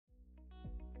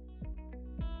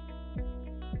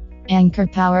Anchor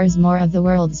powers more of the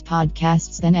world's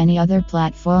podcasts than any other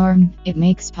platform. It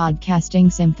makes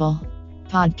podcasting simple.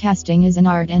 Podcasting is an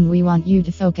art, and we want you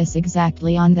to focus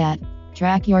exactly on that.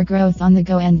 Track your growth on the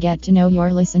go and get to know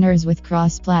your listeners with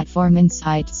cross-platform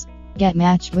insights. Get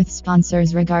matched with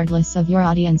sponsors regardless of your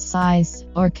audience size,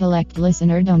 or collect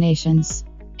listener donations.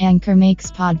 Anchor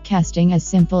makes podcasting as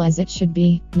simple as it should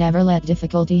be. Never let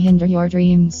difficulty hinder your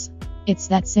dreams. It's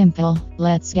that simple.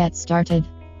 Let's get started.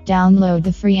 Download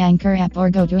the free Anchor app or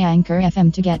go to Anchor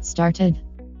FM to get started.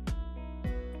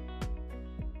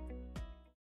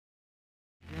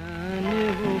 जाने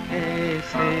वो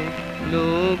कैसे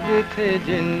लोग थे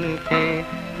जिनके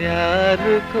प्यार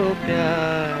को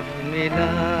प्यार मिला।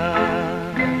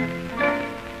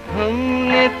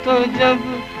 हमने तो जब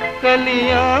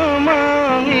कलियां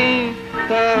मांगी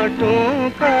कांटों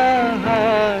का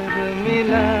हार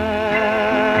मिला।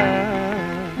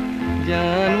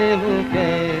 जाने वो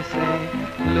कैसे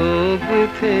लोग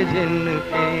थे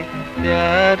जिनके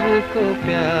प्यार को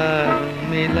प्यार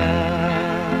मिला।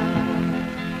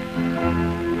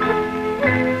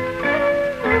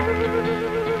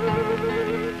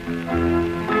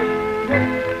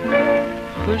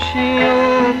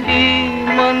 खुशियों की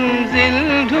मंजिल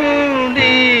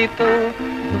ढूंढी तो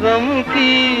गम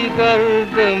की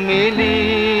गर्द मिली।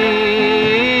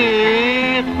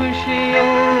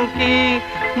 खुशियों की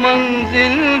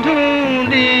मंजिल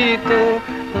ढूंढी तो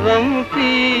गम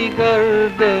की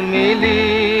गर्द मिली।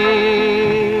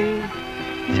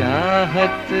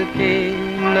 चाहत के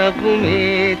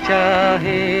नगमे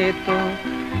चाहे तो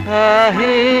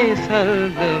आहे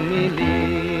सर्द मिली।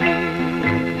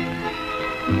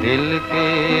 दिल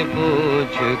के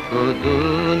बोझ को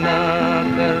दूना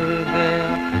कर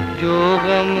गया जो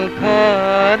गम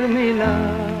खार मिला।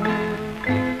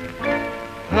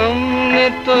 हमने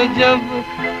तो जब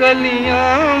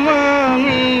कलियां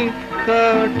मांगी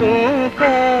कांटों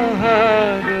का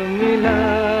हार मिला।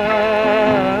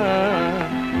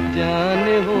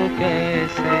 जाने वो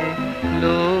कैसे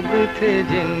लोग थे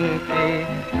जिनके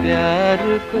प्यार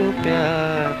को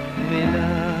प्यार मिला।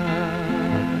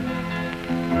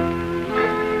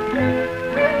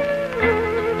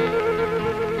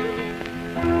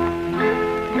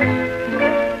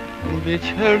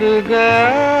 बिछड़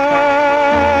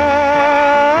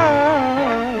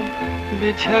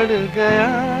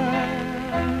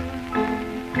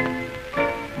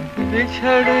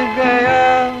गया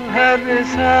हर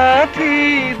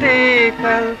साथी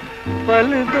देकर पल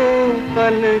दो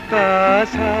पल का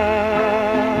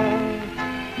साथ।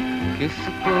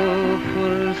 किसको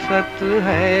फुर्सत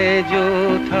है जो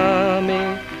थामे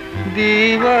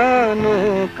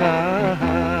दीवानों का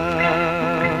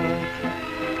हाथ।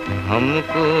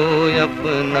 हमको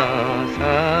अपना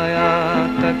साया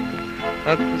तक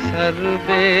अक्सर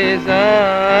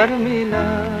बेजार मिला।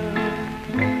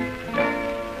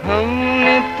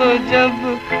 हमने तो जब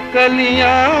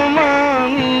कलियां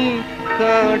मांगी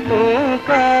कांटों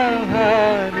का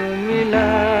हार मिला।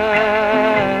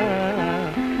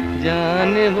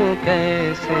 जाने वो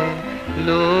कैसे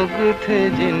लोग थे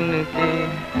जिनके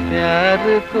प्यार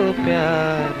को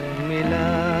प्यार मिला।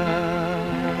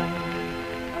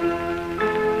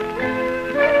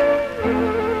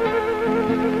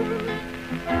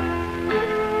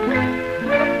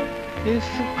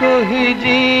 इसको ही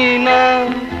जीना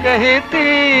कहते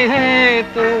हैं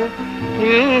तो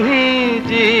यूं ही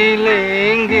जी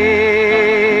लेंगे।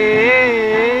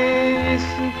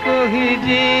 इसको ही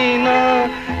जीना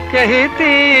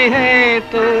कहते हैं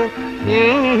तो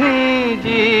यूं ही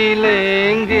जी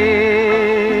लेंगे।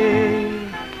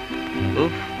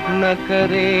 उफ न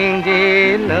करेंगे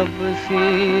लब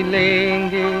सी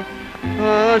लेंगे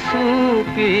आंसू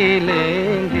पी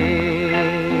लेंगे।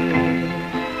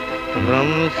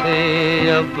 गम से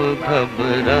अब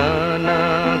घबराना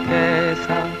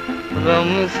कैसा गम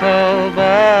 100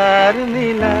 बार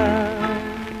मिला।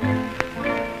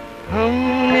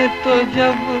 हमने तो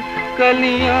जब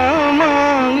कलियां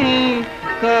मांगी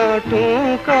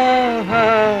कांटों का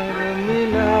हार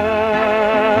मिला।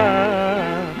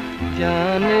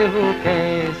 जाने वो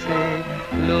कैसे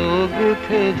लोग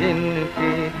थे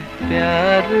जिनके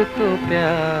प्यार को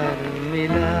प्यार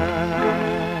मिला।